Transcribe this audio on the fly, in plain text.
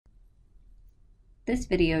This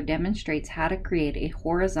video demonstrates how to create a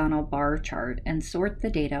horizontal bar chart and sort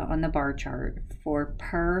the data on the bar chart for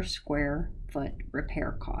per square foot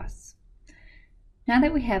repair costs. Now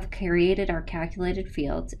that we have created our calculated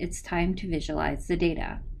fields, it's time to visualize the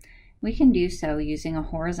data. We can do so using a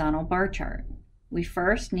horizontal bar chart. We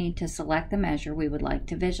first need to select the measure we would like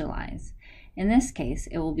to visualize. In this case,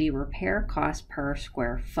 it will be repair cost per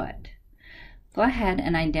square foot. Go ahead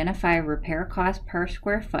and identify repair cost per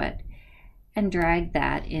square foot and drag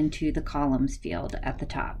that into the columns field at the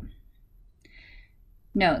top.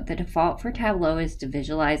 Note the default for Tableau is to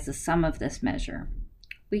visualize the sum of this measure.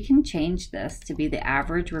 We can change this to be the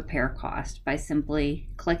average repair cost by simply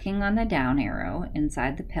clicking on the down arrow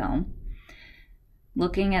inside the pill,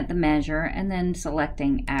 looking at the measure, and then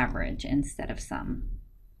selecting average instead of sum.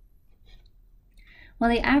 While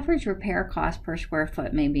the average repair cost per square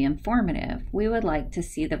foot may be informative, we would like to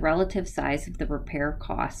see the relative size of the repair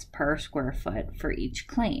costs per square foot for each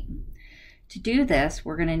claim. To do this,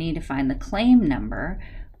 we're going to need to find the claim number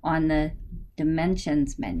on the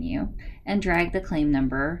Dimensions menu and drag the claim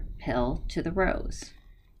number pill to the rows.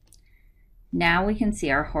 Now we can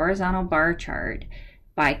see our horizontal bar chart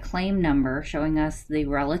by claim number showing us the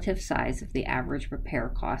relative size of the average repair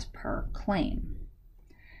cost per claim.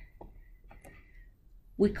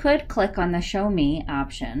 We could click on the Show Me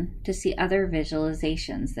option to see other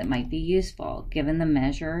visualizations that might be useful given the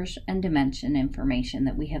measures and dimension information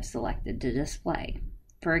that we have selected to display.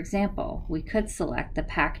 For example, we could select the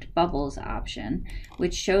Packed Bubbles option,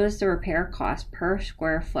 which shows the repair cost per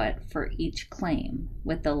square foot for each claim,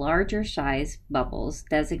 with the larger size bubbles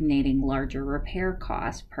designating larger repair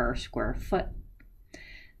cost per square foot.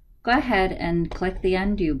 Go ahead and click the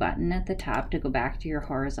Undo button at the top to go back to your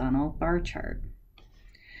horizontal bar chart.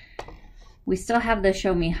 We still have the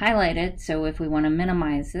Show Me highlighted, so if we want to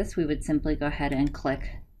minimize this, we would simply go ahead and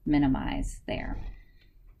click Minimize there.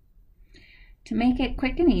 To make it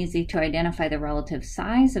quick and easy to identify the relative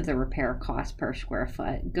size of the repair cost per square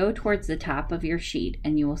foot, go towards the top of your sheet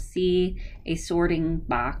and you will see a sorting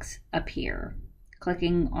box appear.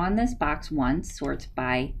 Clicking on this box once sorts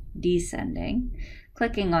by descending.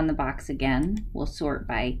 Clicking on the box again will sort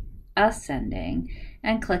by ascending,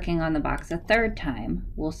 and clicking on the box a third time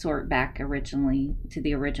will sort back originally to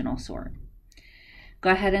the original sort.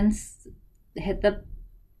 Go ahead and hit the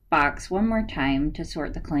box one more time to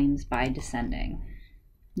sort the claims by descending.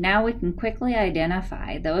 Now we can quickly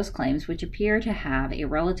identify those claims which appear to have a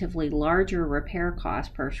relatively larger repair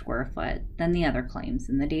cost per square foot than the other claims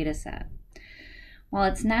in the data set. While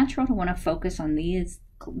it's natural to want to focus on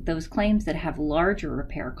those claims that have larger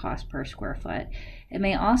repair cost per square foot, it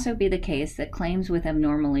may also be the case that claims with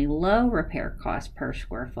abnormally low repair cost per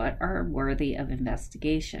square foot are worthy of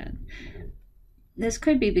investigation. This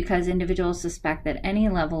could be because individuals suspect that any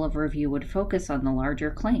level of review would focus on the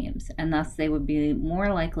larger claims, and thus they would be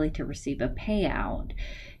more likely to receive a payout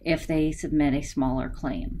if they submit a smaller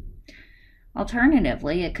claim.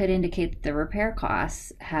 Alternatively, it could indicate that the repair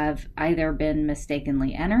costs have either been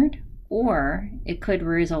mistakenly entered, or it could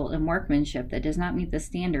result in workmanship that does not meet the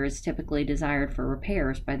standards typically desired for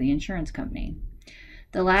repairs by the insurance company.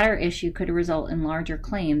 The latter issue could result in larger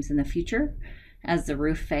claims in the future as the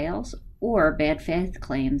roof fails, or bad faith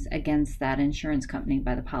claims against that insurance company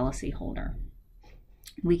by the policyholder.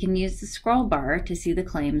 We can use the scroll bar to see the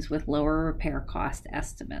claims with lower repair cost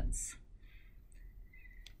estimates.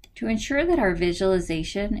 To ensure that our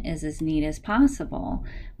visualization is as neat as possible,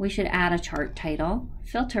 we should add a chart title,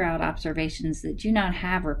 filter out observations that do not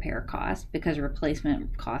have repair costs because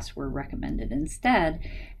replacement costs were recommended instead,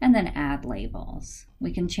 and then add labels.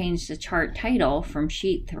 We can change the chart title from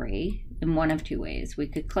Sheet 3 in one of two ways. We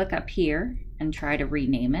could click up here and try to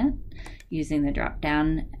rename it using the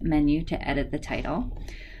drop-down menu to edit the title,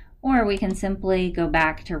 or we can simply go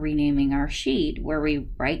back to renaming our sheet where we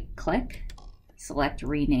right-click, select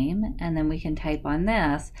rename, and then we can type on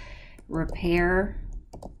this repair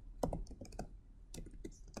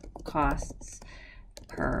costs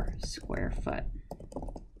per square foot.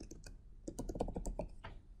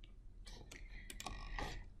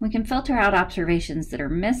 We can filter out observations that are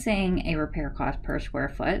missing a repair cost per square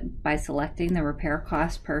foot by selecting the repair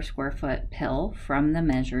cost per square foot pill from the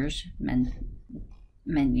measures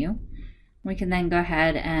menu. We can then go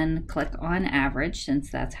ahead and click on average, since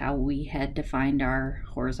that's how we had defined our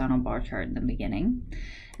horizontal bar chart in the beginning,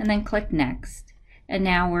 and then click next. And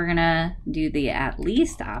now we're going to do the at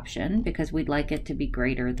least option because we'd like it to be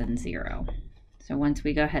greater than 0. So once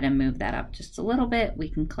we go ahead and move that up just a little bit, we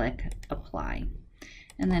can click apply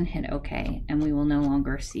and then hit OK, and we will no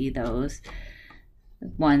longer see those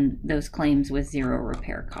claims with 0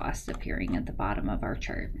 repair costs appearing at the bottom of our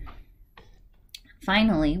chart.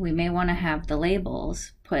 Finally, we may want to have the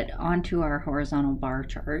labels put onto our horizontal bar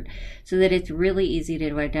chart so that it's really easy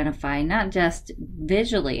to identify not just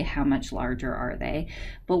visually how much larger are they,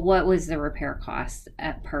 but what was the repair cost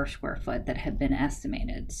per square foot that had been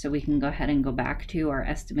estimated. So we can go ahead and go back to our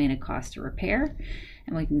estimated cost to repair,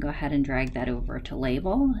 and we can go ahead and drag that over to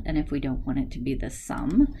label. And if we don't want it to be the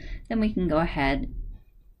sum, then we can go ahead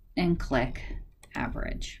and click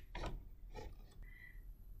average.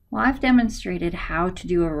 Well, I've demonstrated how to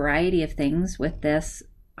do a variety of things with this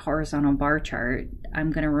horizontal bar chart.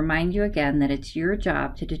 I'm going to remind you again that it's your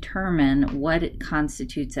job to determine what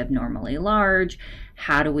constitutes abnormally large,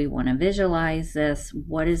 how do we want to visualize this,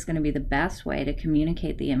 what is going to be the best way to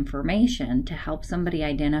communicate the information to help somebody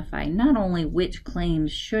identify not only which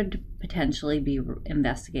claims should potentially be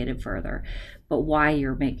investigated further, but why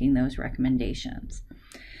you're making those recommendations.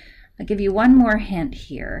 I'll give you one more hint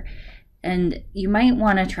here. And you might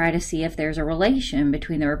want to try to see if there's a relation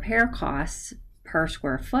between the repair costs per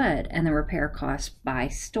square foot and the repair costs by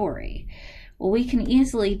story. Well, we can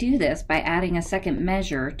easily do this by adding a second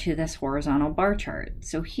measure to this horizontal bar chart.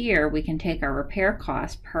 So here we can take our repair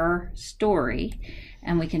cost per story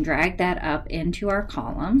and we can drag that up into our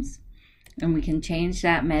columns, and we can change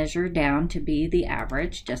that measure down to be the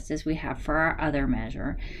average, just as we have for our other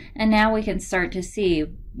measure. And now we can start to see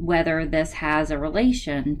whether this has a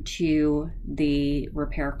relation to the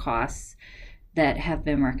repair costs that have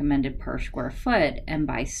been recommended per square foot and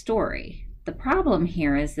by story. The problem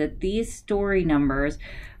here is that these story numbers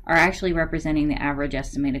are actually representing the average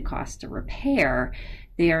estimated cost to repair.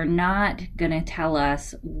 They are not going to tell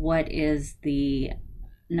us what is the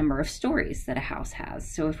number of stories that a house has.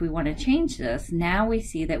 So if we want to change this, now we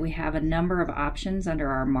see that we have a number of options under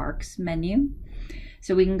our marks menu.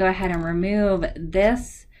 So we can go ahead and remove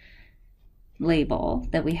this label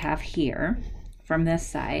that we have here from this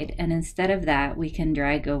side, and instead of that we can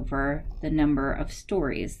drag over the number of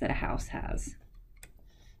stories that a house has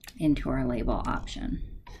into our label option.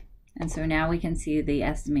 And so now we can see the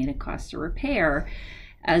estimated cost to repair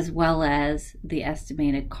as well as the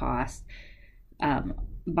estimated cost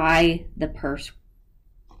by the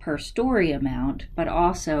per story amount, but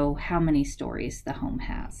also how many stories the home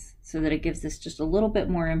has, so that it gives us just a little bit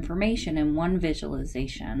more information in one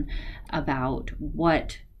visualization about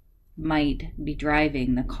what might be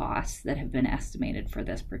driving the costs that have been estimated for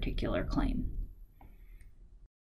this particular claim.